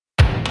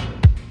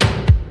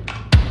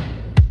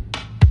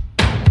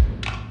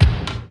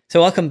So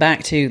welcome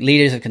back to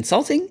Leaders of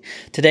Consulting.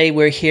 Today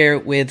we're here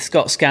with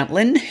Scott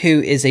Scantlin, who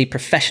is a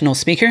professional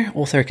speaker,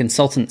 author,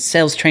 consultant,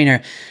 sales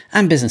trainer,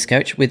 and business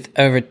coach with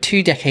over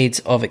 2 decades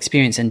of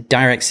experience in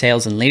direct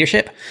sales and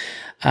leadership.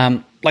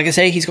 Like I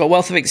say, he's got a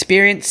wealth of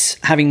experience,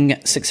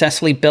 having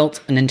successfully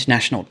built an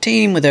international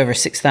team with over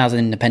 6,000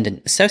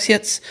 independent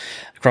associates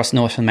across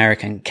North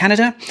America and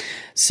Canada.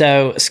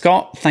 So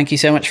Scott, thank you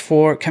so much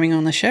for coming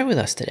on the show with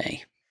us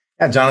today.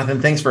 Yeah,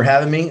 Jonathan, thanks for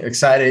having me.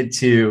 Excited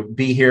to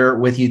be here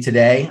with you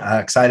today.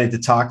 Excited to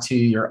talk to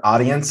your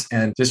audience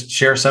and just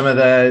share some of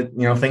the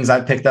things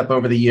I've picked up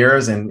over the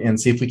years and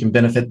see if we can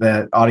benefit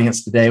the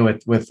audience today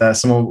with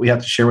some of what we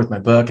have to share with my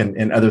book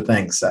and other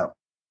things. So,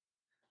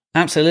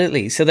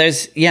 absolutely. So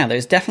there's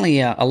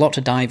definitely a lot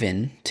to dive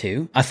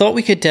into. I thought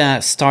we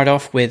could start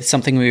off with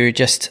something we were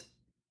just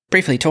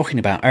briefly talking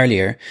about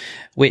earlier,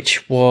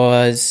 which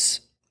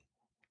was,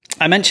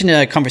 I mentioned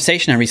a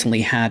conversation I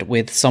recently had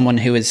with someone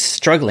who is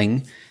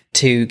struggling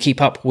to keep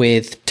up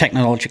with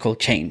technological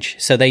change.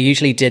 So they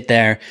usually did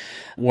their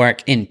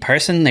work in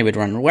person. They would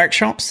run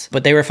workshops,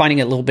 but they were finding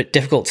it a little bit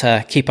difficult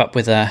to keep up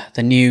with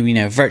the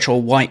new,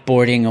 virtual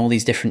whiteboarding, all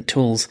these different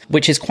tools,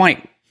 which is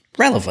quite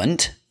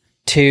relevant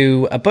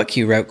to a book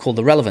you wrote called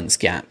The Relevance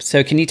Gap.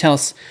 So can you tell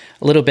us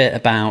a little bit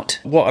about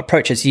what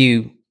approaches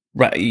you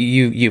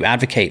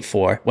advocate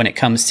for when it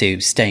comes to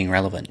staying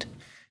relevant?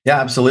 Yeah,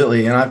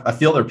 absolutely. And I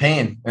feel their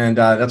pain. And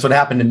that's what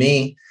happened to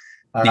me.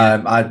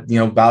 About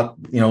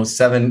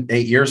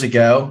 7-8 years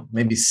ago,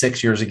 maybe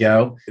 6 years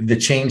ago, the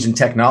change in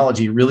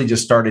technology really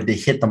just started to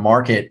hit the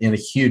market in a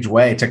huge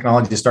way.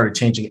 Technology just started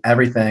changing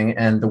everything.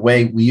 And the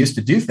way we used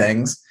to do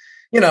things,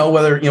 we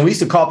used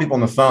to call people on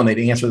the phone,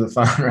 they'd answer the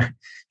phone, right?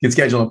 You'd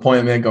schedule an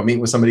appointment, go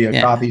meet with somebody at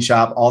a coffee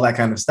shop, all that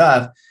kind of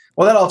stuff.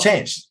 Well, that all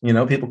changed.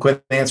 People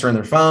quit answering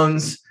their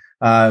phones.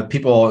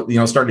 People,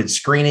 started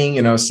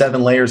screening,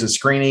 7 layers of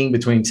screening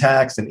between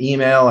text and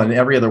email and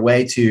every other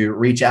way to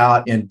reach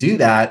out and do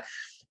that.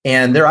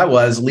 And there I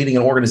was leading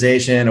an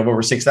organization of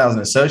over 6,000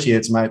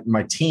 associates,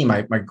 my team,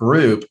 my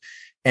group,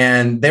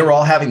 and they were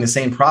all having the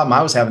same problem.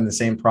 I was having the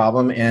same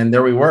problem. And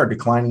there we were,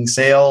 declining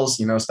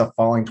sales, stuff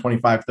falling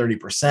 25,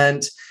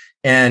 30%,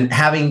 and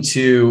having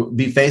to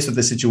be faced with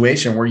a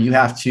situation where you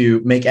have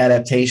to make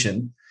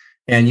adaptation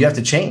and you have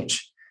to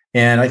change.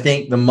 And I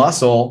think the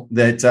muscle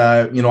that,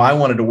 I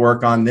wanted to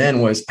work on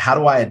then was, how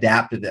do I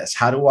adapt to this?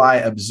 How do I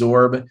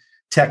absorb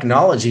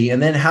technology?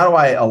 And then how do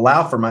I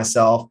allow for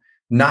myself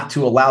not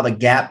to allow the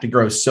gap to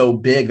grow so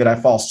big that I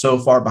fall so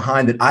far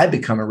behind that I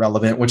become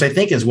irrelevant, which I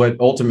think is what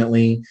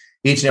ultimately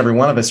each and every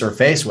one of us are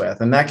faced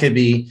with. And that could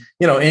be,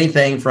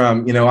 anything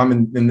from,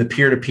 I'm in the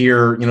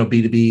peer-to-peer,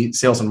 B2B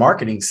sales and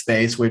marketing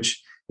space,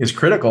 which is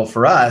critical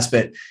for us,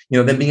 but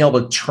then being able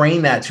to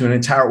train that to an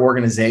entire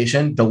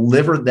organization,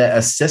 deliver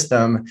a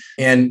system,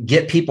 and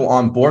get people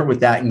on board with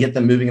that and get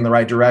them moving in the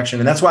right direction.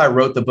 And that's why I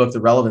wrote the book, The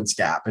Relevance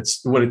Gap.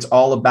 It's what it's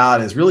all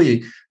about, is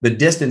really the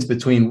distance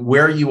between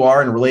where you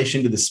are in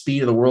relation to the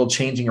speed of the world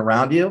changing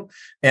around you.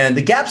 And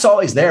the gap's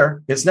always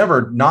there. It's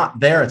never not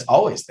there. It's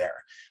always there.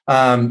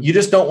 You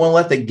just don't want to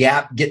let the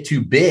gap get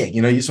too big.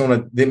 You just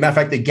want to, matter of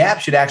fact, the gap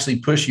should actually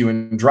push you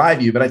and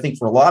drive you. But I think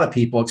for a lot of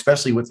people,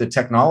 especially with the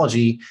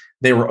technology,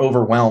 they were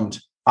overwhelmed.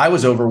 I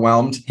was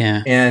overwhelmed.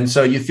 Yeah. And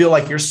so you feel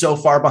like you're so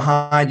far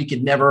behind, you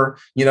could never,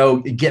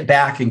 get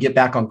back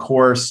on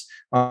course.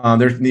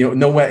 There's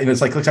no way. And it's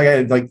like, looks like I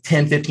had like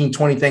 10, 15,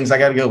 20 things I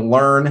got to go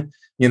learn,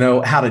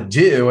 how to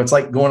do. It's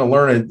like going to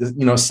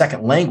learn a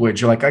second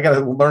language. You're like, I got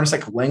to learn a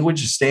second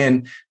language to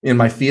stay in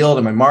my field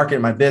and my market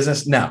and my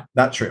business. No,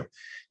 not true.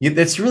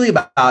 It's really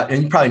about,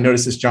 and you probably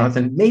noticed this,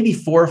 Jonathan, maybe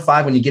 4 or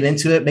 5 when you get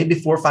into it, maybe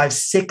 4, 5,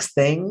 6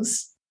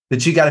 things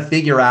that you got to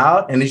figure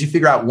out. And as you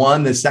figure out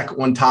one, the second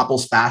one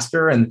topples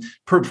faster. And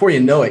before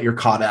you know it, you're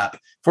caught up.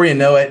 Before you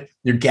know it,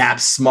 your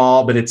gap's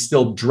small, but it's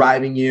still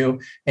driving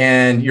you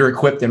and you're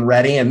equipped and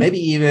ready and maybe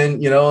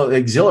even,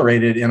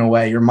 exhilarated in a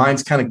way. Your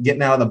mind's kind of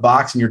getting out of the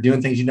box and you're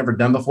doing things you've never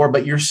done before,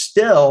 but you're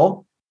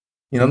still,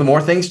 the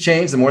more things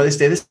change, the more they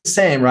stay the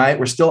same, right?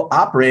 We're still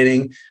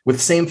operating with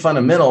the same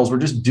fundamentals. We're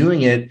just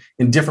doing it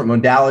in different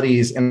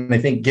modalities. And I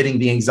think getting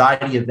the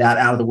anxiety of that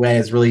out of the way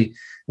is really,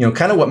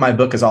 kind of what my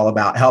book is all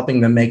about, helping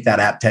them make that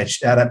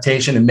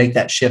adaptation and make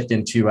that shift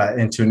into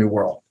a new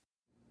world.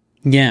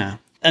 Yeah.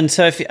 And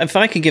so if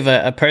I could give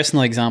a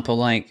personal example,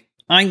 like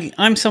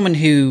I'm someone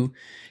who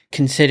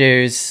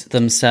considers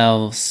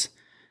themselves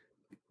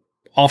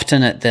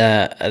often at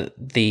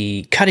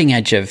the cutting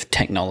edge of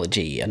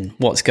technology and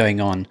what's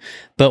going on.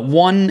 But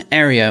one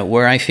area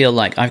where I feel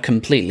like I've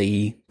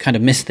completely kind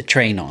of missed the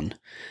train on,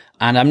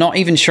 and I'm not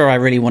even sure I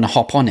really want to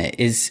hop on it,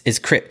 is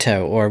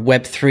crypto or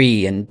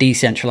Web3 and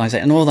decentralized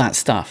and all that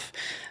stuff.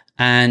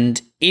 And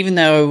even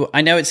though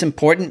I know it's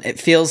important, it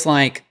feels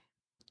like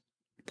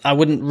I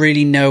wouldn't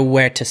really know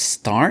where to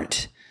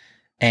start,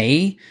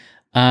 A,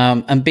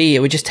 and B,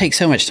 it would just take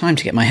so much time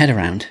to get my head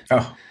around.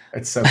 Oh,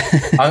 it's so,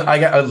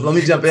 let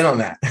me jump in on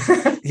that.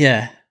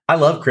 Yeah. I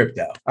love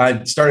crypto.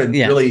 I started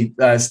really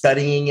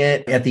studying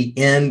it at the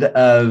end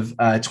of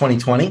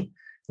 2020.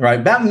 Right.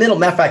 About matter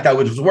of fact, I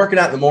was working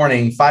out in the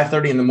morning,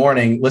 5:30 in the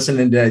morning,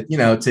 listening to,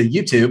 to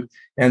YouTube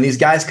And these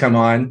guys come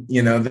on,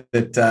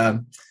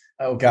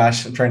 oh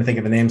gosh, I'm trying to think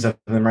of the names of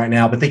them right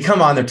now, but they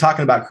come on, they're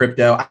talking about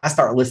crypto. I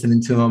start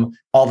listening to them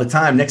all the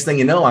time. Next thing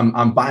you know,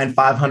 I'm buying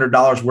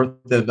 $500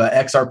 worth of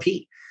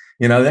XRP.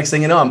 Next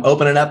thing you know, I'm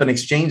opening up an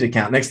exchange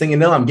account. Next thing you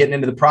know, I'm getting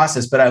into the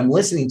process, but I'm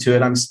listening to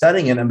it. I'm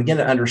studying it. I'm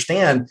beginning to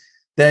understand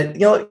that,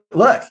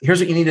 look,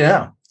 here's what you need to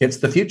know. It's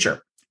the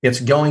future. It's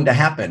going to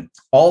happen.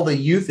 All the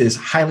youth is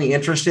highly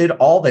interested.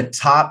 All the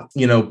top,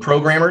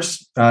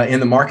 programmers in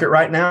the market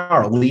right now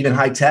are leaving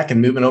high tech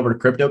and moving over to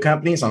crypto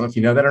companies. I don't know if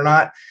you know that or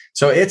not.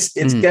 So it's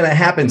going to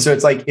happen. So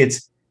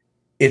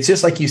it's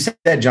just like you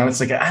said, John. It's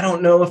like, I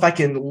don't know if I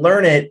can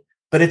learn it,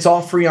 but it's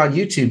all free on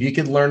YouTube. You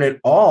could learn it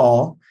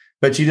all,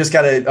 but you just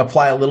got to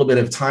apply a little bit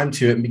of time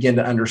to it and begin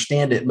to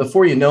understand it. And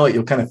before you know it,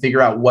 you'll kind of figure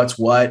out what's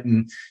what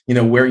and,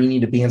 where you need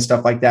to be and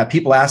stuff like that.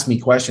 People ask me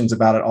questions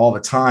about it all the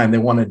time. They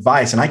want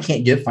advice, and I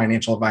can't give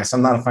financial advice.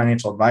 I'm not a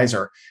financial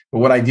advisor, but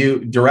what I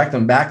do direct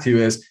them back to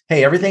is,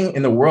 hey, everything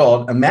in the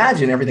world,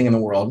 imagine everything in the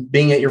world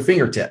being at your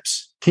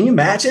fingertips. Can you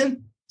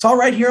imagine? It's all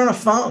right here on a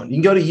phone. You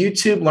can go to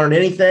YouTube, learn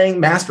anything,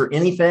 master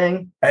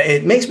anything.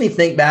 It makes me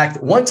think back.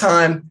 One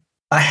time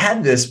I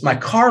had my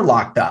car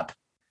locked up.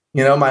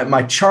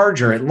 My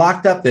charger, it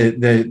locked up,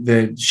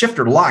 the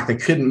shifter locked. I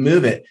couldn't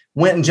move it.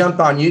 Went and jumped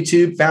on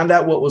YouTube, found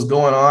out what was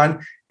going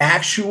on,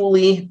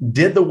 actually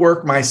did the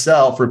work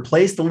myself,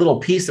 replaced the little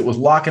piece that was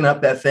locking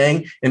up that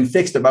thing and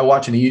fixed it by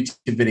watching a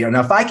YouTube video. Now,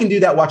 if I can do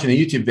that watching a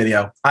YouTube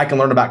video, I can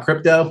learn about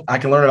crypto. I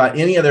can learn about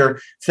any other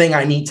thing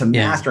I need to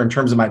master in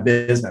terms of my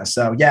business.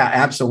 So yeah,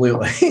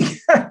 absolutely.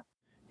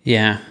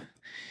 Yeah,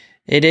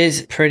 it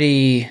is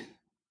pretty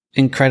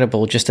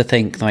incredible just to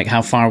think like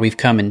how far we've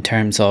come in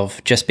terms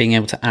of just being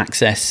able to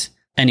access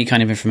any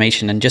kind of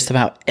information, and just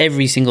about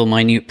every single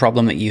minute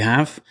problem that you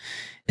have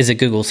is a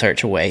Google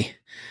search away.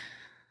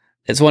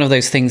 It's one of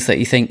those things that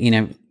you think,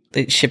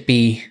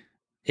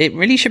 it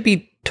really should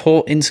be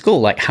taught in school,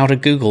 like how to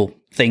Google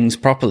things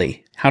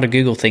properly, how to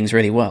Google things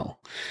really well.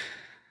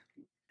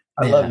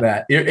 I love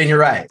that. And you're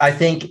right. I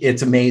think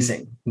it's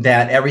amazing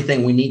that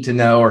everything we need to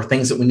know or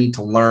things that we need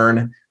to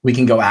learn, we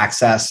can go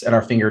access at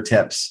our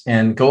fingertips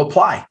and go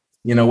apply.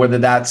 Whether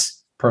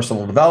that's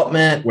personal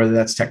development, whether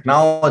that's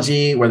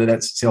technology, whether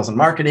that's sales and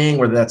marketing,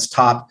 whether that's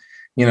top,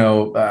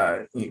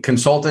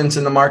 consultants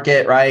in the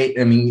market, right?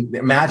 I mean,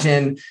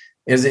 imagine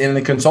is in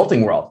the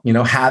consulting world,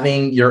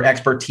 having your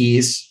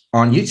expertise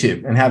on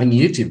YouTube and having a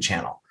YouTube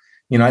channel,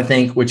 I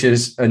think, which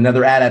is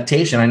another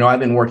adaptation. I know I've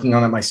been working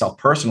on it myself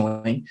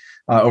personally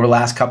over the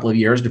last couple of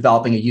years,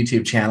 developing a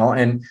YouTube channel,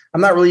 and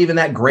I'm not really even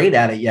that great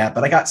at it yet,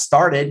 but I got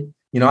started.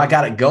 I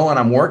got it going.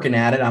 I'm working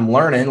at it. I'm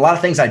learning a lot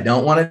of things I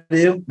don't want to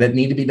do that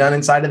need to be done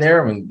inside of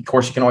there. I mean, of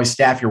course, you can always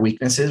staff your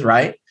weaknesses,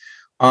 right?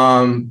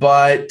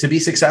 But to be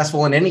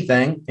successful in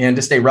anything and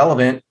to stay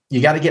relevant, you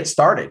got to get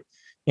started.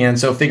 And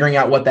so figuring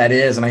out what that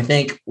is. And I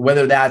think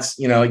whether that's,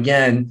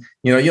 again,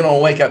 you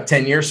don't wake up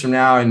 10 years from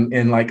now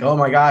and like, oh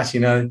my gosh,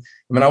 I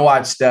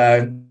watched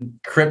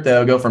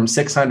crypto go from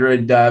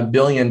 600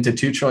 billion to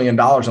 $2 trillion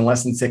in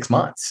less than 6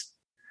 months.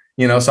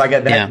 So I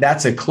get that. Yeah.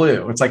 That's a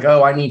clue. It's like,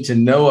 oh, I need to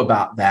know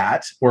about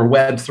that. Or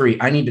Web3,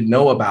 I need to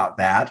know about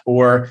that.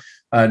 Or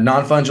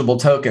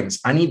non-fungible tokens,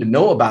 I need to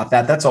know about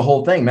that. That's a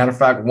whole thing. Matter of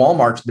fact,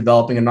 Walmart's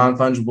developing a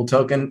non-fungible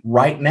token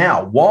right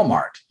now.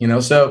 Walmart,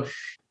 so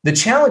the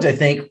challenge, I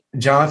think,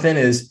 Jonathan,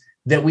 is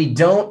that we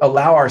don't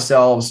allow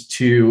ourselves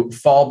to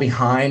fall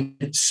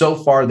behind so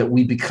far that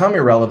we become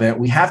irrelevant.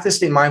 We have to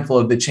stay mindful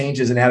of the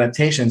changes and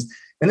adaptations,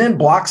 and then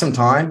block some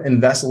time,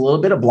 invest a little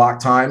bit of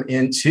block time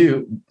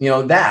into,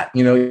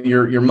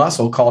 your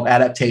muscle called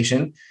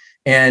adaptation,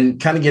 and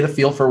kind of get a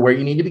feel for where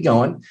you need to be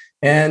going,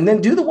 and then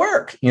do the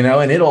work,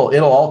 and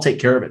it'll all take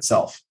care of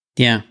itself.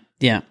 Yeah.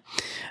 Yeah.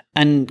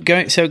 And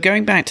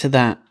going back to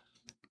that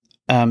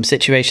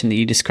situation that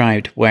you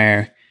described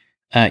where,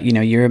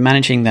 you're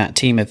managing that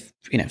team of,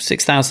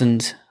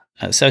 6,000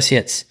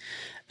 associates,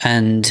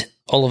 and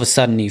all of a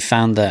sudden you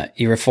found that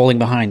you were falling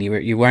behind,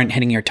 you weren't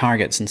hitting your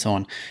targets and so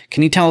on.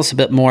 Can you tell us a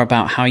bit more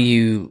about how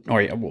you,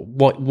 or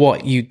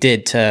what you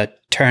did to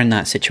turn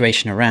that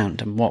situation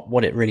around and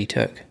what it really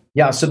took?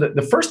 Yeah. So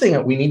the first thing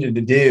that we needed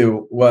to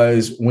do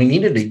was we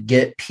needed to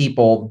get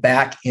people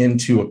back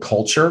into a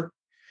culture,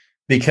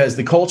 because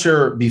the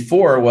culture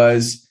before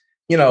was,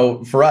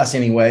 for us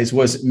anyways,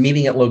 was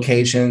meeting at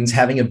locations,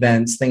 having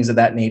events, things of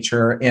that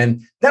nature.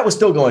 And that was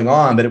still going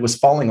on, but it was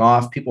falling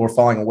off. People were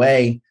falling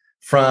away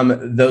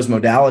from those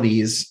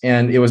modalities.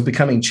 And it was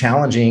becoming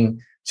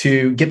challenging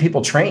to get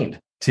people trained,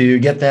 to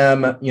get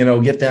them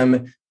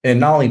and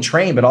not only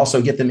trained, but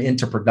also get them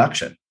into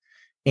production.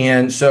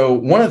 And so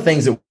one of the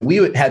things that we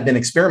had been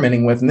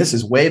experimenting with, and this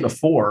is way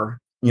before,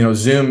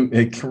 Zoom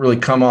had really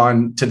come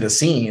on to the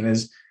scene,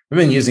 is we've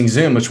been using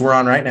Zoom, which we're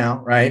on right now,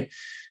 right?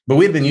 But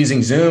we've been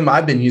using Zoom.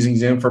 I've been using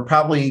Zoom for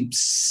probably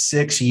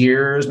 6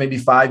 years, maybe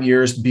 5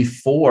 years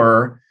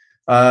before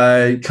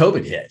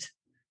COVID hit.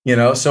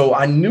 So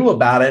I knew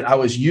about it. I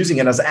was using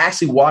it. I was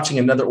actually watching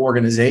another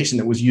organization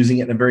that was using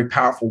it in a very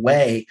powerful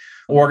way,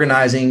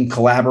 organizing,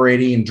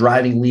 collaborating, and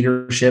driving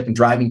leadership and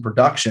driving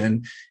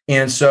production.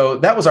 And so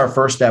that was our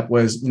first step,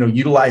 was,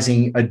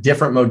 utilizing a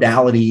different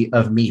modality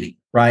of meeting,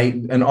 right?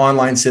 An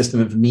online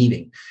system of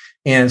meeting.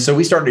 And so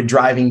we started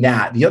driving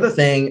that. The other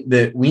thing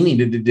that we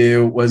needed to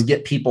do was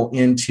get people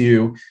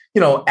into,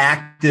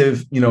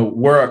 active,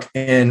 work.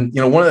 And,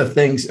 one of the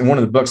things in one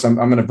of the books I'm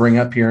going to bring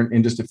up here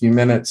in just a few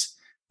minutes,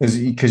 is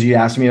because you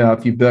asked me about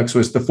a few books,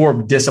 was The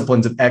 4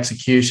 Disciplines of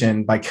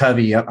Execution by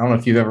Covey. I don't know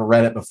if you've ever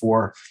read it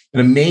before. An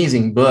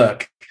amazing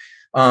book,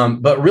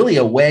 but really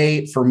a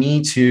way for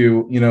me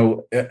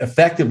to,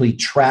 effectively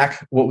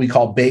track what we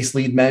call base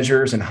lead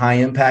measures and high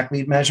impact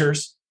lead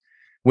measures,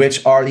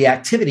 which are the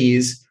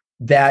activities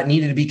that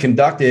needed to be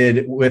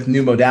conducted with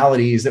new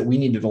modalities that we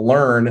needed to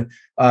learn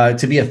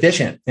to be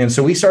efficient. And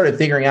so we started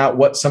figuring out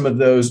what some of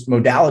those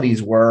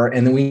modalities were.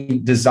 And then we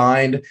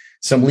designed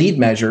some lead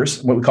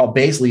measures, what we call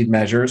base lead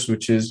measures,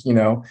 which is,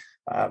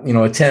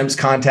 attempts,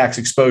 contacts,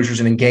 exposures,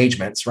 and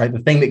engagements, right? The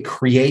thing that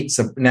creates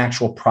an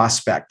actual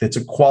prospect that's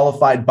a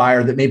qualified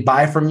buyer that may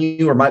buy from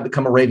you or might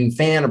become a raving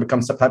fan or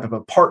become some type of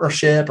a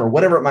partnership or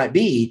whatever it might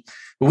be.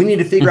 But we need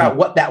to figure out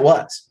what that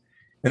was.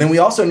 And then we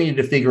also needed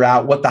to figure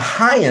out what the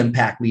high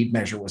impact lead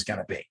measure was going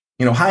to be.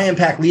 High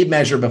impact lead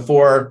measure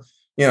before,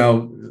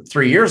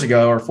 3 years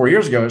ago or 4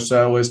 years ago or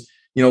so was,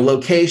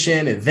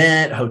 location,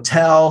 event,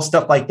 hotel,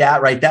 stuff like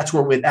that, right? That's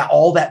where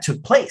all that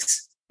took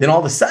place. Then all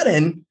of a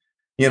sudden,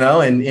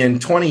 in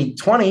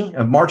 2020,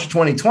 of March of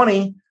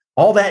 2020,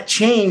 all that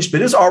changed,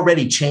 but it's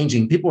already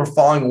changing. People were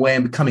falling away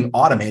and becoming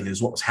automated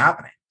is what was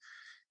happening.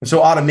 And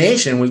so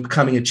automation was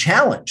becoming a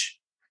challenge,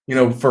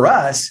 for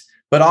us.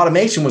 But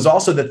automation was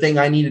also the thing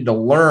I needed to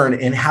learn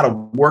and how to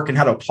work and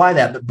how to apply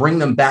that, but bring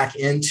them back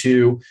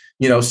into,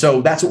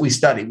 so that's what we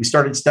studied. We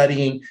started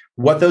studying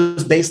what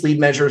those base lead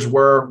measures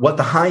were, what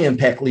the high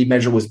impact lead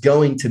measure was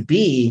going to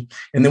be.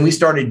 And then we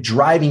started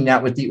driving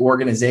that with the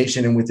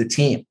organization and with the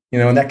team,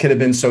 and that could have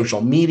been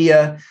social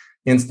media,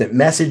 instant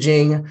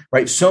messaging,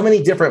 right? So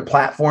many different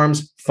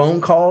platforms,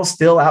 phone calls,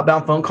 still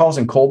outbound phone calls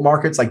in cold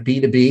markets like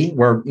B2B,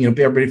 where,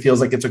 everybody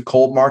feels like it's a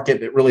cold market,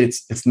 but really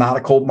it's not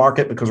a cold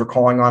market because we're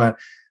calling on a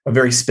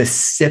very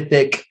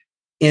specific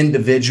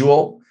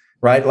individual,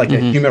 right? Like a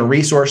human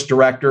resource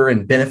director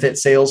and benefit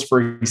sales, for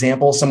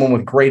example, someone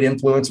with great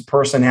influence, a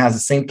person has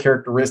the same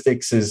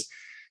characteristics as,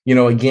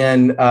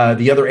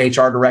 the other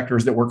HR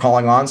directors that we're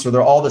calling on. So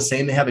they're all the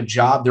same. They have a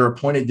job. They're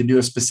appointed to do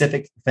a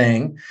specific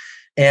thing.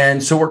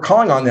 And so we're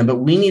calling on them, but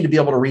we need to be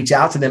able to reach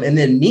out to them and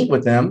then meet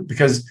with them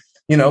because,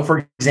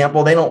 for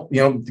example, they don't,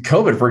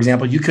 COVID, for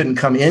example, you couldn't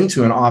come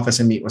into an office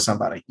and meet with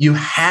somebody. You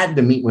had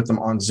to meet with them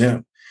on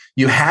Zoom.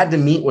 You had to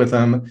meet with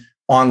them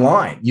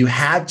online. You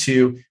had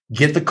to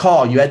get the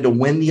call. You had to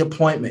win the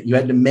appointment. You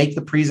had to make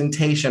the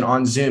presentation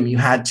on Zoom. You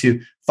had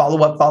to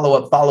follow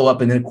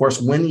up, and then, of course,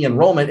 win the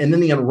enrollment. And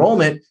then the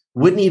enrollment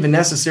wouldn't even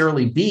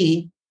necessarily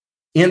be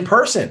in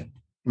person.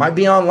 Might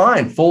be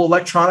online, full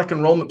electronic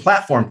enrollment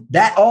platform.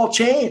 That all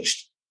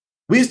changed.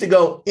 We used to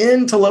go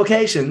into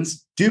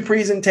locations, do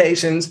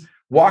presentations,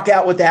 walk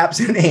out with apps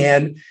in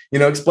hand,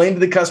 explain to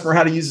the customer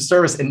how to use the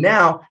service. And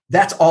now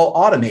that's all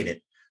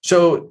automated.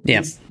 So,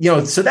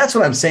 so that's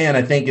what I'm saying,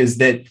 I think, is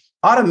that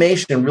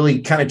automation really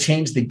kind of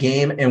changed the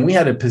game, and we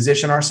had to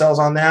position ourselves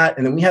on that.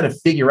 And then we had to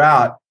figure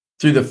out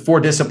through the 4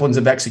 disciplines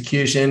of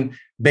execution,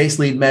 base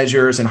lead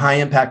measures and high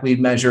impact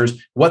lead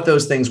measures, what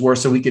those things were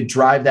so we could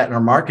drive that in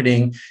our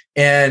marketing.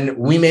 And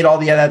we made all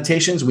the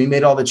adaptations, we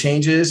made all the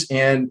changes,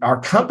 and our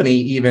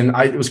company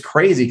it was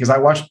crazy because I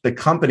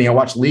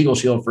watched Legal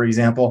Shield, for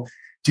example,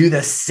 do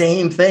the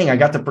same thing. I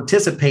got to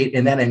participate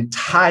in that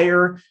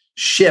entire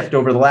shift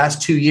over the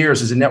last 2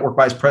 years as a network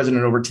vice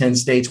president over 10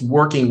 states,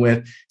 working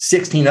with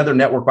 16 other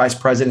network vice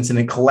presidents in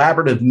a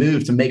collaborative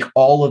move to make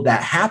all of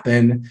that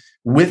happen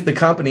with the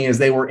company as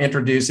they were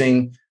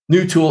introducing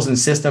new tools and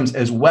systems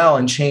as well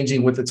and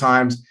changing with the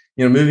times,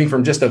 moving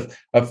from just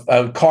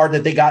a card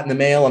that they got in the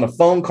mail and a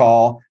phone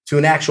call to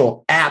an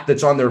actual app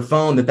that's on their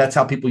phone, that's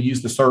how people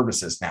use the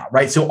services now,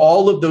 right? So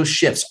all of those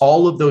shifts,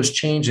 all of those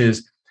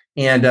changes,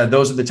 and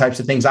those are the types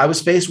of things I was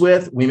faced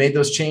with. We made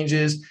those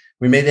changes.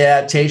 We made the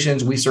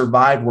adaptations. We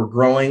survived. We're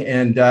growing,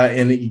 and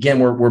again,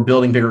 we're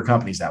building bigger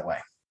companies that way.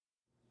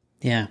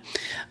 Yeah.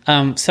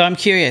 So I'm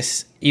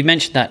curious. You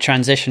mentioned that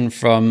transition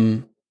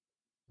from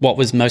what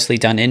was mostly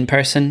done in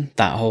person,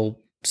 that whole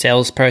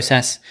sales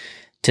process,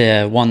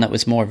 to one that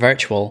was more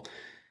virtual.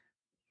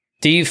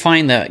 Do you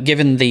find that,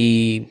 given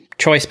the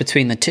choice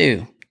between the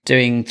two,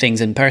 doing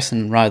things in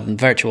person rather than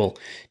virtual,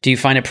 do you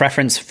find a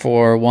preference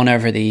for one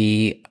over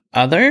the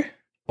other?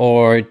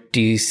 Or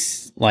do you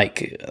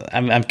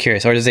I'm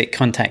curious, or is it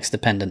context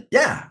dependent?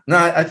 Yeah, no,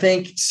 I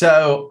think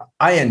so.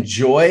 I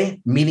enjoy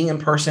meeting in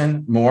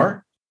person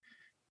more,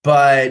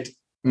 but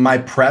my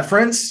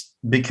preference,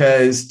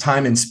 because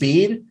time and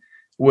speed,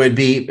 would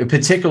be,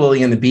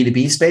 particularly in the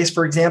B2B space,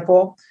 for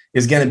example,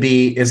 is going to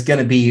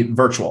be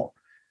virtual.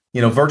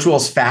 Virtual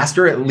is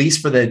faster, at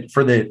least for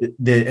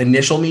the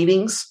initial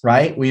meetings,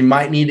 right? We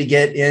might need to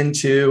get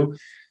into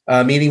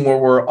meeting where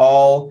we're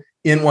all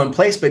in one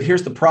place. But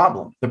here's the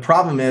problem. The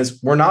problem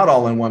is we're not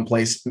all in one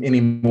place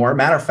anymore.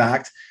 Matter of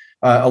fact,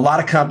 a lot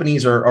of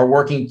companies are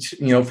working,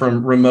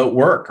 from remote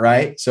work,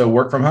 right? So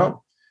work from home.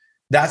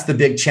 That's the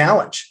big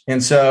challenge.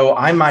 And so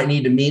I might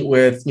need to meet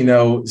with,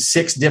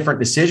 6 different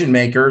decision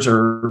makers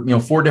or,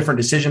 4 different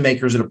decision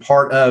makers that are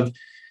part of,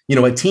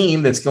 a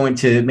team that's going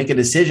to make a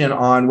decision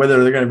on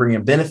whether they're going to bring a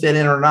benefit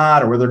in or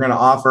not, or whether they're going to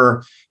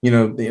offer,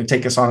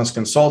 take us on as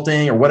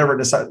consulting or whatever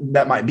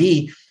that might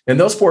be. And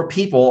those 4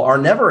 people are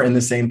never in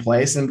the same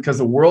place. And because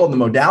the world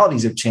and the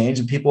modalities have changed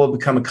and people have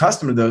become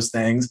accustomed to those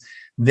things,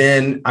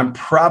 then I'm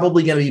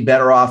probably going to be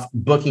better off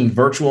booking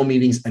virtual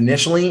meetings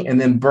initially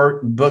and then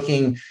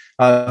booking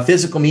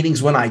physical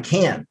meetings when I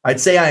can.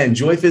 I'd say I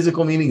enjoy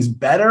physical meetings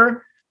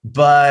better,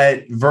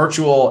 but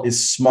virtual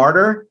is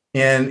smarter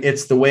and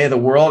it's the way of the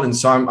world. And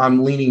so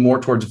I'm leaning more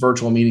towards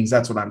virtual meetings.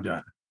 That's what I'm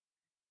doing.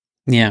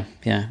 Yeah,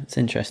 it's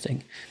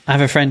interesting. I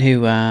have a friend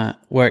who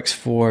works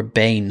for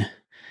Bain,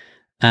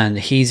 and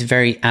he's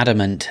very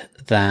adamant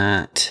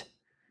that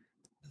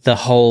the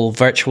whole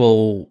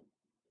virtual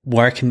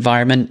work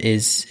environment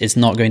is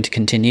not going to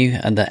continue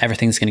and that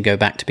everything's going to go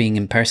back to being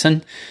in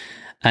person.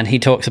 And he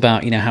talks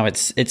about, how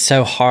it's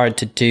so hard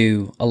to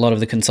do a lot of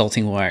the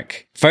consulting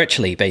work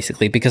virtually,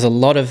 basically, because a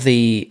lot of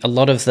the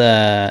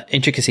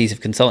intricacies of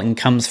consulting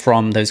comes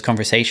from those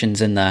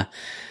conversations in the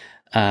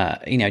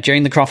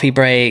during the coffee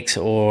breaks,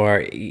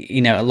 or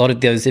a lot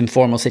of those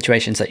informal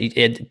situations that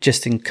it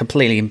just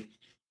completely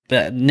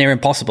near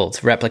impossible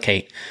to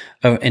replicate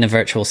in a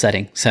virtual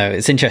setting. So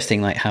it's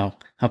interesting, like how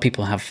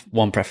people have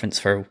one preference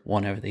for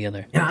one over the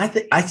other. Yeah,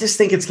 I just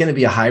think it's going to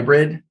be a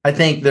hybrid. I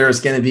think there's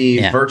going to be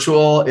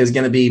virtual is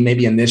going to be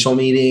maybe initial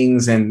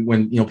meetings, and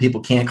when people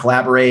can't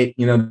collaborate,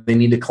 they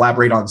need to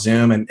collaborate on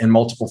Zoom and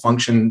multiple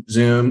function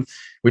Zoom,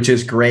 which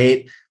is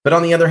great. But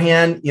on the other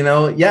hand,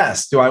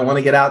 yes, do I want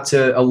to get out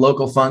to a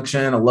local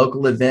function, a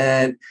local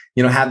event,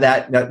 have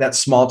that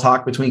small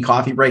talk between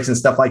coffee breaks and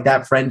stuff like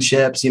that,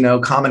 friendships,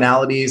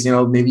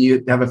 commonalities, maybe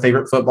you have a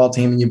favorite football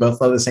team and you both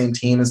love the same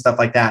team and stuff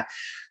like that.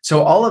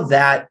 So all of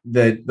that,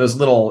 those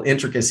little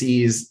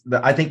intricacies,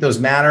 I think those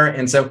matter.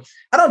 And so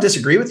I don't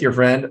disagree with your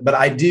friend, but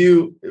I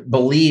do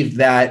believe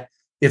that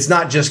it's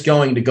not just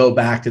going to go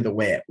back to the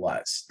way it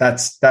was.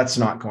 That's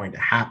not going to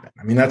happen.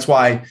 I mean, that's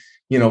why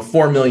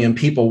 4 million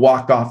people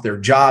walked off their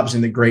jobs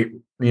in the great,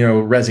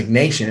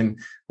 resignation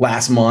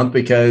last month,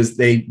 because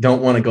they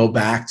don't want to go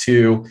back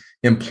to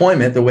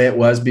employment the way it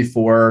was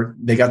before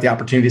they got the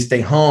opportunity to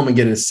stay home and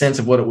get a sense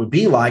of what it would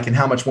be like and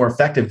how much more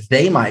effective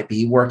they might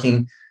be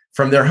working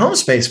from their home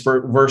space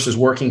versus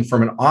working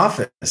from an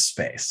office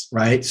space,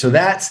 right? So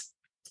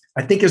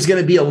I think there's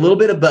going to be a little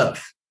bit of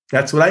both.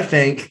 That's what I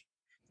think,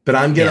 but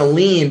I'm going to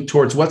lean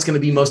towards what's going to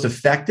be most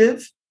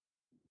effective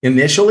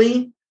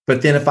initially.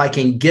 But then if I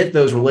can get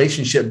those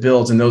relationship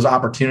builds and those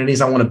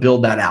opportunities, I want to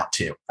build that out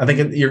too. I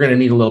think you're going to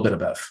need a little bit of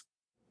both.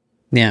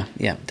 Yeah,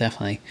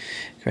 definitely.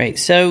 Great.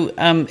 So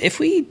if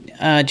we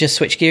just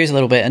switch gears a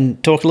little bit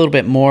and talk a little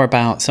bit more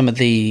about some of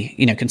the,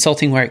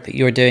 consulting work that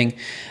you're doing,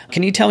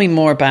 can you tell me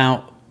more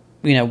about,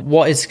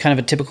 what is kind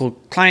of a typical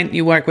client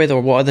you work with, or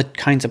what are the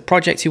kinds of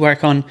projects you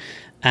work on,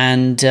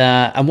 and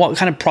what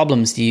kind of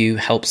problems do you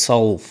help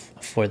solve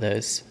for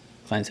those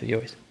clients of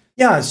yours?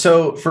 Yeah.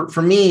 So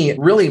for me,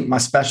 really my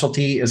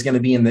specialty is going to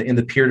be in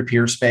the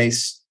peer-to-peer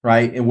space,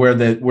 right? And where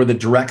the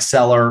direct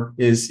seller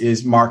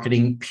is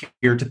marketing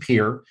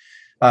peer-to-peer.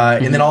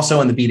 And then also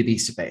in the B2B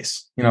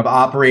space. I've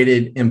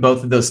operated in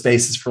both of those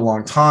spaces for a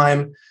long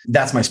time.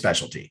 That's my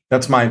specialty.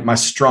 That's my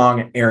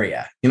strong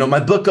area. My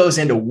book goes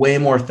into way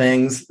more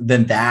things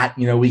than that.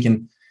 We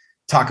can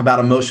talk about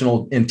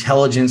emotional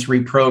intelligence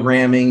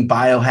reprogramming,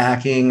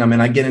 biohacking. I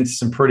mean, I get into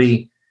some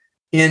pretty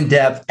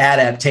in-depth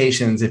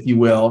adaptations, if you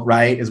will,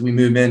 right, as we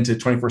move into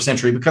 21st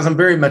century, because I'm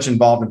very much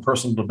involved in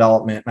personal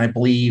development. And I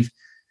believe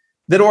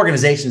that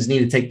organizations need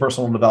to take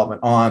personal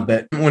development on.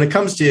 But when it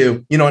comes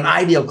to, an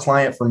ideal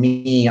client for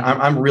me,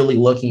 I'm really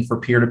looking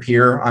for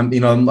peer-to-peer. I'm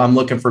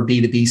looking for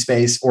B2B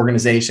space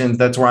organizations.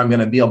 That's where I'm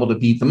going to be able to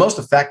be the most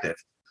effective,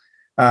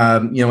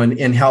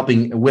 in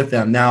helping with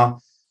them. Now,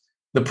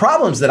 the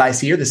problems that I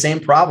see are the same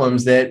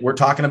problems that we're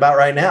talking about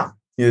right now.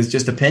 Is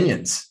just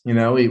opinions.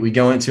 We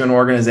go into an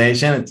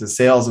organization, it's a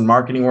sales and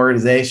marketing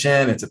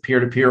organization. It's a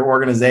peer-to-peer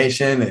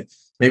organization.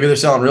 Maybe they're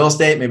selling real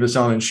estate, maybe they're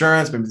selling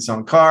insurance, maybe they're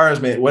selling cars,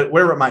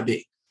 whatever it might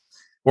be.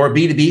 Or a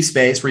B2B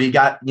space where you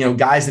got,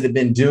 guys that have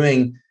been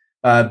doing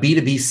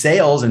B2B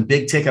sales and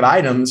big ticket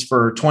items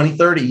for 20,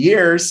 30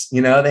 years.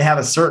 They have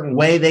a certain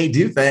way they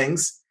do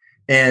things,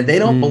 and they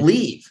don't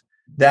believe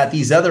that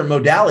these other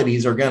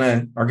modalities are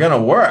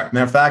gonna work.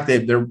 Matter of fact,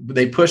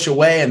 they push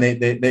away, and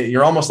they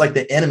you're almost like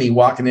the enemy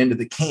walking into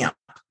the camp,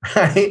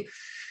 right?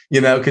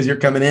 Because you're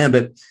coming in,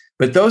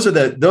 but those are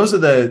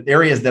the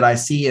areas that I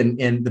see,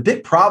 and the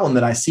big problem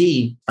that I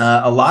see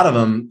a lot of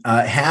them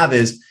have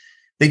is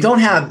they don't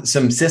have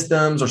some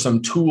systems or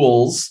some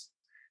tools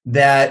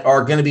that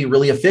are going to be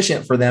really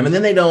efficient for them, and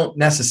then they don't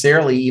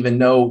necessarily even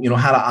know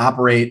how to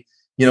operate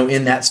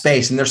in that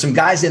space. And there's some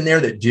guys in there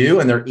that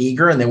do, and they're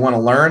eager and they want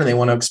to learn and they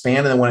want to expand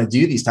and they want to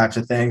do these types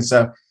of things.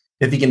 So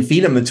if you can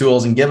feed them the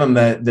tools and give them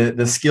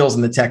the skills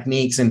and the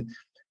techniques. And,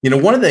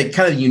 one of the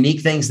kind of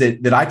unique things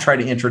that I try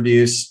to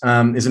introduce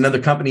is another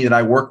company that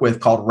I work with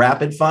called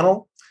Rapid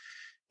Funnel.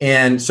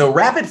 And so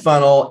Rapid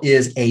Funnel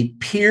is a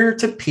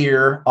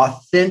peer-to-peer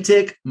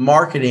authentic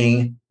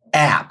marketing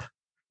app.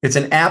 It's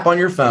an app on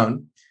your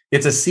phone.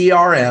 It's a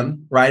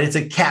CRM, right? It's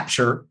a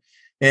capture.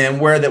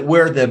 And where the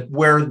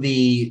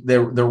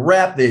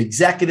rep, the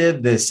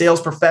executive, the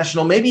sales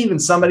professional, maybe even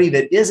somebody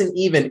that isn't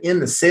even in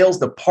the sales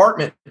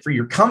department for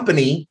your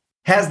company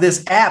has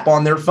this app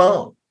on their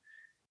phone.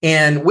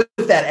 And with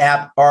that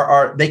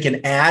app, they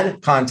can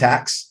add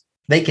contacts,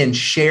 they can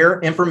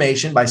share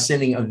information by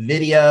sending a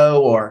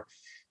video or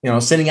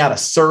sending out a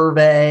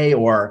survey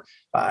or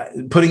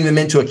putting them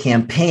into a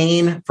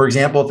campaign. For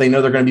example, if they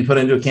know they're going to be put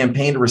into a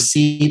campaign to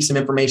receive some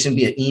information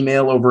via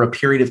email over a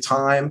period of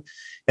time.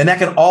 And that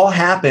can all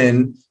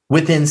happen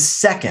within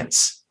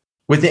seconds,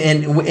 and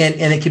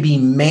it can be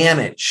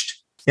managed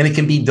and it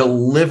can be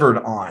delivered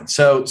on.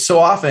 So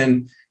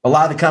often, a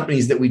lot of the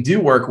companies that we do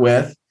work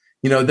with,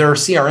 their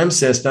CRM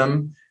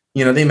system,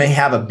 they may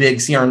have a big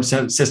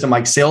CRM system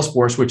like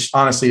Salesforce, which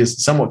honestly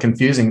is somewhat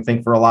confusing, I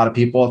think, for a lot of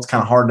people. It's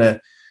kind of hard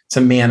to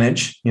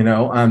manage.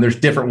 There's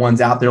different ones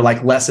out there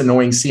like Less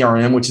Annoying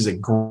CRM, which is a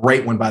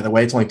great one, by the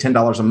way. It's only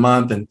 $10 a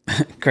month and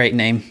great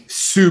name.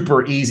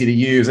 Super easy to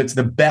use. It's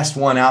the best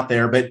one out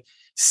there, but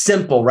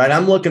simple, right?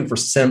 I'm looking for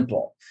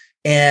simple.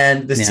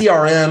 And the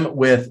CRM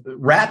with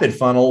Rapid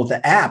Funnel, with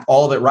the app,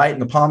 all of it right in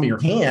the palm of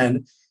your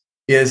hand,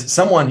 is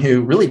someone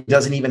who really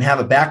doesn't even have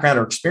a background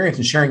or experience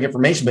in sharing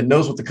information, but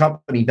knows what the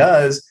company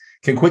does,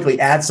 can quickly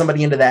add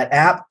somebody into that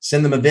app,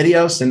 send them a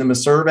video, send them a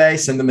survey,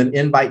 send them an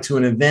invite to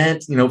an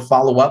event,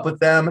 follow up with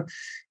them,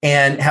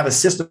 and have a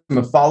system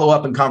of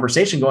follow-up and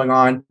conversation going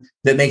on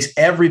that makes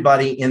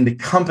everybody in the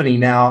company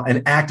now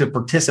an active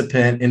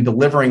participant in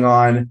delivering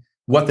on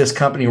what this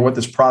company or what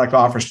this product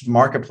offers to the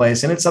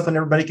marketplace. And it's something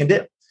everybody can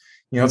do.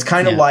 It's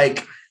kind of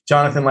like,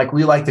 Jonathan, like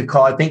we like to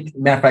call, I think,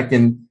 matter of fact,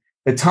 in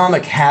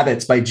Atomic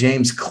Habits by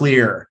James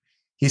Clear,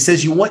 he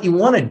says, what you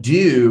want to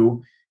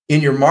do in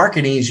your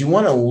marketing is you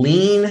want to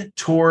lean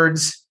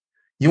towards,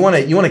 you want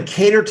to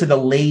cater to the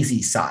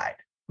lazy side,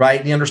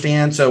 right? You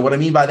understand? So what I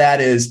mean by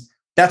that is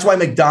that's why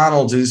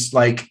McDonald's is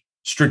like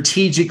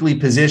strategically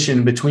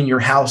positioned between your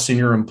house and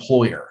your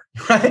employer,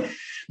 right?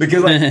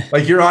 Because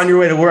like you're on your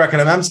way to work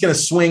and I'm just going to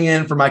swing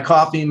in for my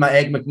coffee, my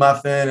egg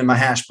McMuffin and my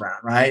hash brown,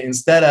 right?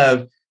 Instead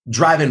of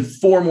driving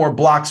 4 more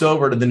blocks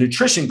over to the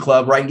nutrition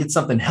club, right? And get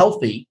something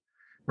healthy,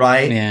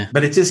 right? Yeah.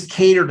 But it just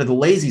catered to the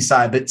lazy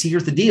side. But see,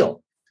 here's the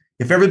deal.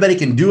 If everybody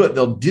can do it,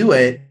 they'll do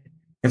it.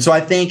 And so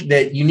I think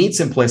that you need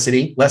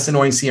simplicity, Less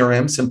Annoying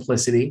CRM,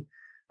 simplicity,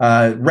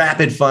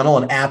 Rapid Funnel,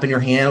 an app in your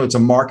hand. It's a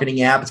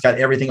marketing app. It's got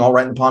everything all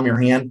right in the palm of your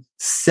hand,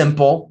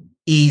 simple,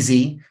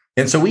 easy.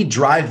 And so we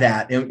drive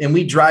that and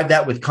we drive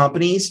that with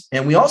companies.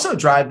 And we also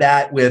drive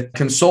that with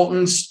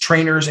consultants,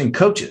 trainers, and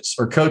coaches,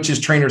 or coaches,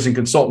 trainers, and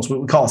consultants, what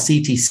we call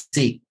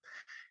CTC.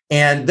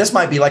 And this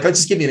might be like, I'll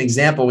just give you an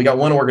example. We got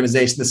one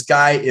organization. This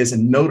guy is a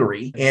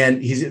notary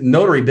and he's in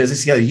notary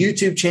business. He's got a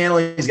YouTube channel.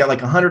 He's got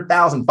like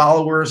 100,000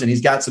 followers and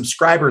he's got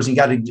subscribers. He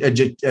got a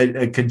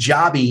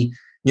Kajabi,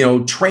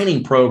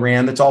 training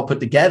program that's all put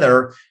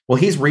together. Well,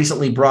 he's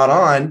recently brought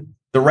on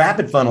the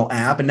Rapid Funnel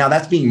app, and now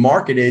that's being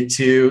marketed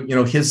to,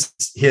 his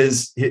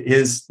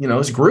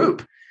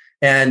group.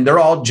 And they're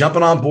all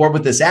jumping on board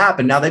with this app.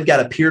 And now they've got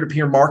a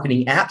peer-to-peer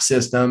marketing app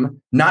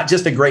system, not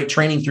just a great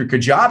training through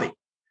Kajabi.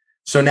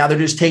 So now they're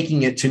just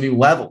taking it to new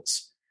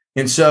levels.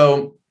 And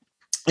so,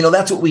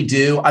 that's what we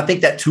do. I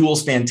think that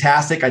tool's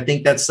fantastic. I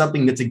think that's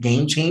something that's a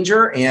game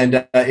changer.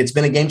 And it's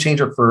been a game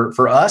changer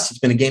for us. It's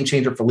been a game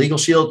changer for Legal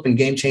Shield. It's been a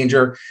game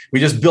changer. We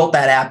just built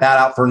that app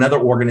out for another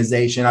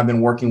organization I've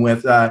been working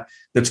with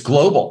that's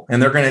global.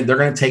 And they're going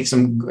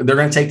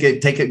to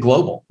take it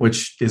global,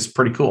 which is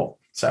pretty cool.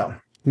 So,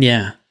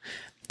 yeah,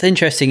 it's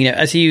interesting.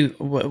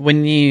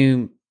 When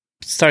you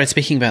started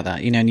speaking about that,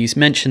 and you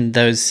mentioned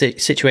those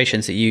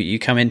situations that you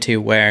come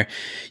into where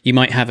you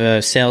might have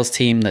a sales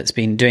team that's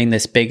been doing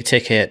this big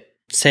ticket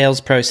sales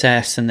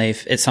process and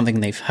it's something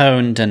they've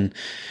honed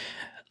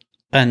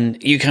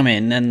and you come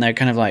in and they're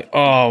kind of like,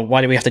 oh,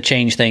 why do we have to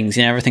change things?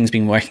 Everything's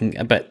been working,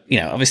 but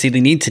obviously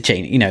they need to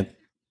change,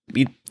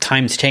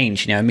 times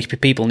change,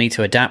 people need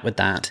to adapt with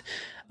that.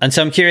 And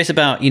so I'm curious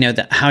about,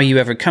 how you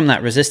overcome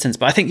that resistance.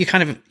 But I think you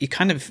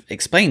kind of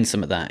explain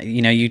some of that.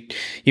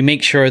 You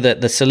make sure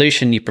that the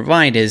solution you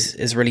provide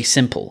is really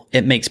simple.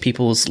 It makes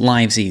people's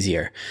lives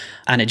easier,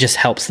 and it just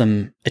helps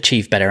them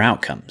achieve better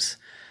outcomes.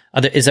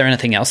 Is there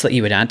anything else that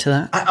you would add to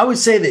that? I would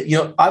say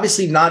that,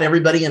 obviously not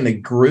everybody in the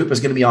group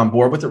is going to be on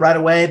board with it right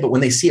away, but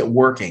when they see it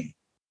working,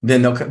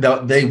 then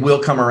they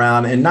will come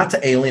around. And not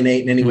to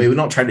alienate in any way, we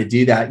don't try to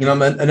do that.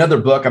 Another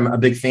book I'm a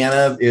big fan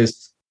of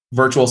is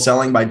Virtual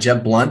Selling by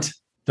Jeb Blunt.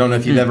 Don't know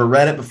if you've ever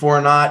read it before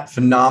or not.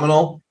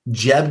 Phenomenal.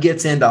 Jeb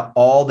gets into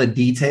all the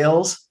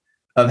details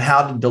of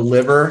how to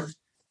deliver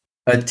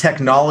a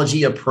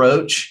technology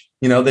approach.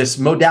 This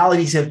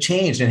modalities have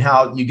changed and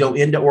how you go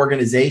into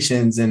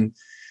organizations and,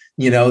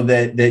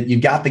 that you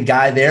got the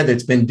guy there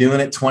that's been doing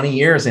it 20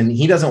 years and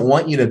he doesn't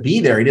want you to be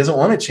there. He doesn't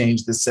want to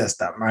change the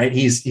system, right?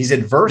 He's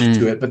adverse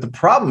to it. But the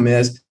problem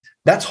is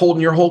that's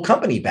holding your whole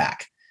company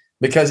back,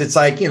 because it's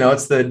like,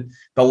 it's the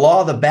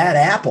law of the bad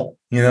apple,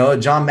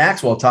 John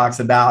Maxwell talks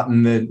about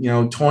in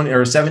the, 20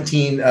 or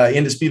 17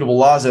 indisputable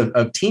laws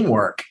of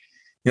teamwork.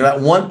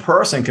 That one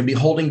person could be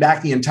holding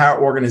back the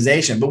entire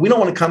organization, but we don't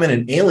want to come in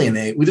and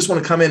alienate. We just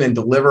want to come in and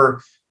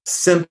deliver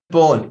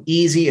simple and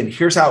easy, and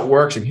here's how it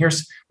works, and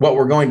here's what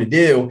we're going to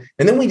do.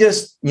 And then we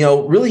just,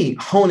 really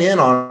hone in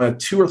on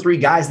 2 or 3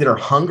 guys that are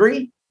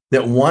hungry,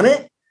 that want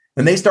it,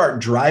 and they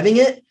start driving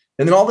it.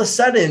 And then all of a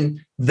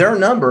sudden their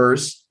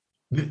numbers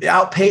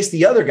outpace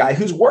the other guy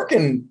who's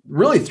working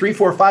really 3,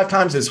 4, 5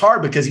 times as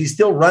hard, because he's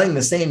still running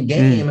the same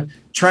game,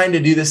 trying to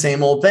do the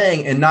same old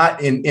thing, and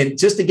not and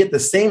just to get the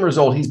same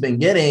result he's been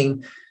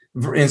getting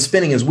and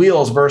spinning his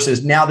wheels,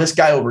 versus now this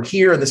guy over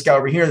here and this guy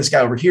over here and this guy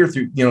over here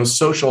through,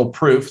 social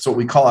proof. That's what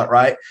we call it,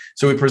 right?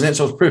 So we present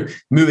social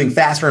proof, moving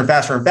faster and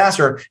faster and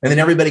faster, and then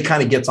everybody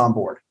kind of gets on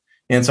board.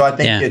 And so I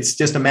think it's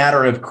just a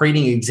matter of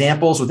creating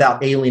examples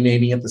without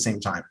alienating at the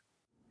same time.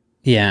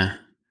 Yeah.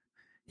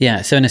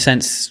 Yeah. So in a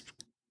sense,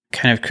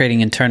 kind of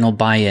creating internal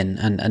buy-in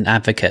and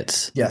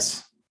advocates.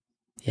 Yes.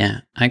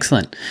 Yeah.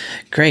 Excellent.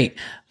 Great.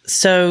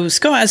 So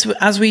Scott,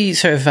 as we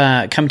sort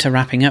of come to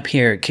wrapping up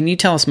here, can you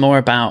tell us more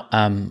about,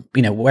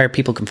 where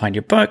people can find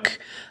your book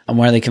and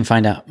where they can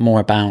find out more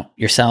about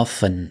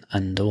yourself and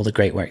all the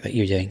great work that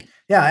you're doing?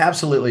 Yeah,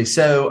 absolutely.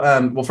 So,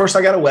 well, first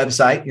I got a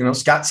website,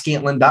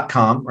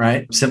 scottscantlin.com,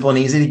 right? Simple and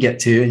easy to get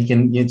to. You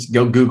can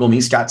go Google me,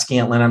 Scott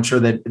Scantlin. I'm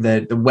sure that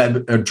the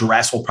web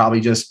address will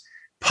probably just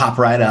pop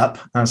right up.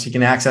 So you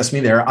can access me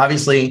there.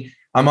 Obviously,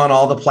 I'm on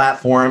all the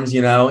platforms,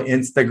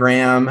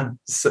 Instagram,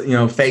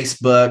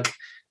 Facebook,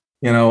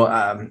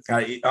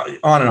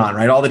 on and on,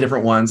 right? All the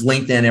different ones,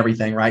 LinkedIn,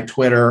 everything, right?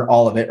 Twitter,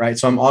 all of it, right?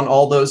 So I'm on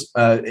all those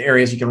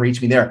areas. You can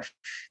reach me there.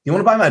 You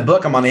want to buy my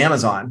book? I'm on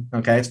Amazon.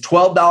 Okay. It's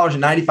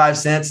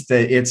 $12.95.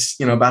 It's,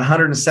 about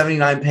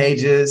 179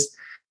 pages.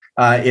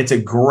 It's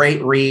a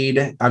great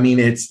read. I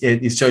mean,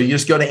 so you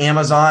just go to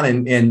Amazon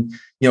and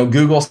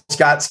Google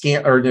Scott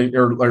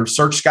Scantlin or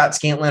search Scott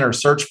Scantlin or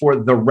search for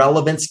the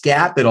relevance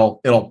gap.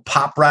 It'll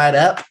pop right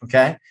up.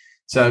 Okay.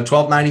 So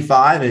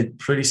 $12.95. It's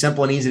pretty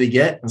simple and easy to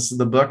get. This is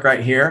the book right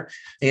here.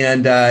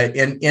 And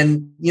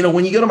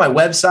when you go to my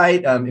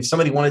website, if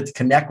somebody wanted to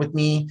connect with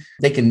me,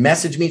 they can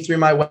message me through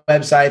my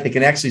website. They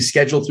can actually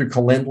schedule through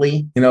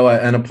Calendly,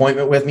 an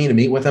appointment with me to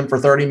meet with them for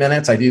 30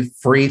 minutes. I do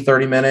free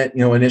 30-minute,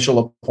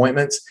 initial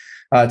appointments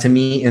to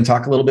meet and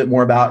talk a little bit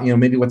more about,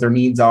 maybe what their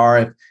needs are.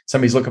 If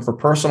somebody's looking for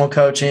personal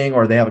coaching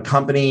or they have a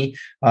company,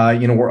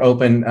 we're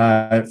open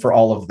for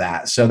all of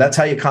that. So that's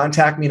how you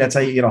contact me. That's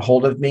how you get a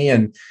hold of me,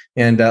 and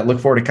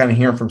look forward to kind of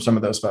hearing from some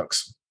of those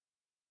folks.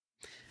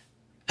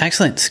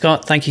 Excellent.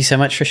 Scott, thank you so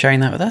much for sharing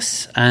that with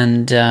us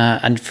and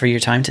for your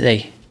time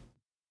today.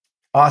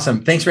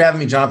 Awesome. Thanks for having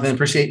me, Jonathan.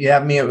 Appreciate you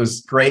having me. It was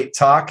great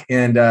talk,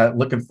 and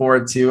looking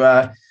forward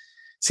to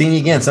seeing you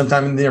again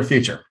sometime in the near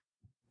future.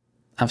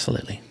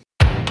 Absolutely.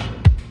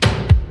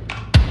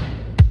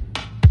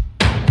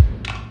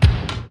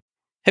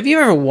 Have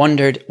you ever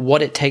wondered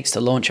what it takes to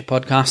launch a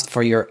podcast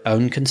for your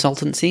own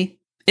consultancy?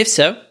 If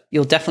so,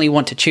 you'll definitely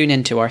want to tune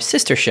into our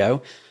sister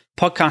show,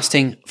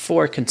 Podcasting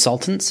for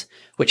Consultants,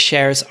 which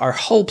shares our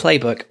whole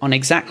playbook on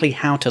exactly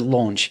how to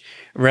launch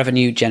a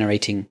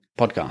revenue-generating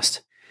podcast.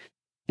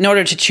 In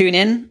order to tune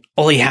in,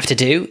 all you have to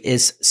do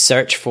is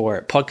search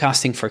for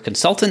Podcasting for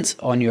Consultants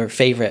on your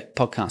favorite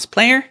podcast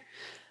player.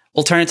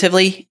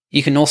 Alternatively,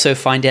 you can also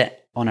find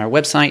it on our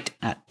website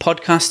at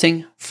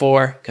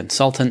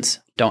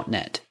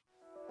podcastingforconsultants.net.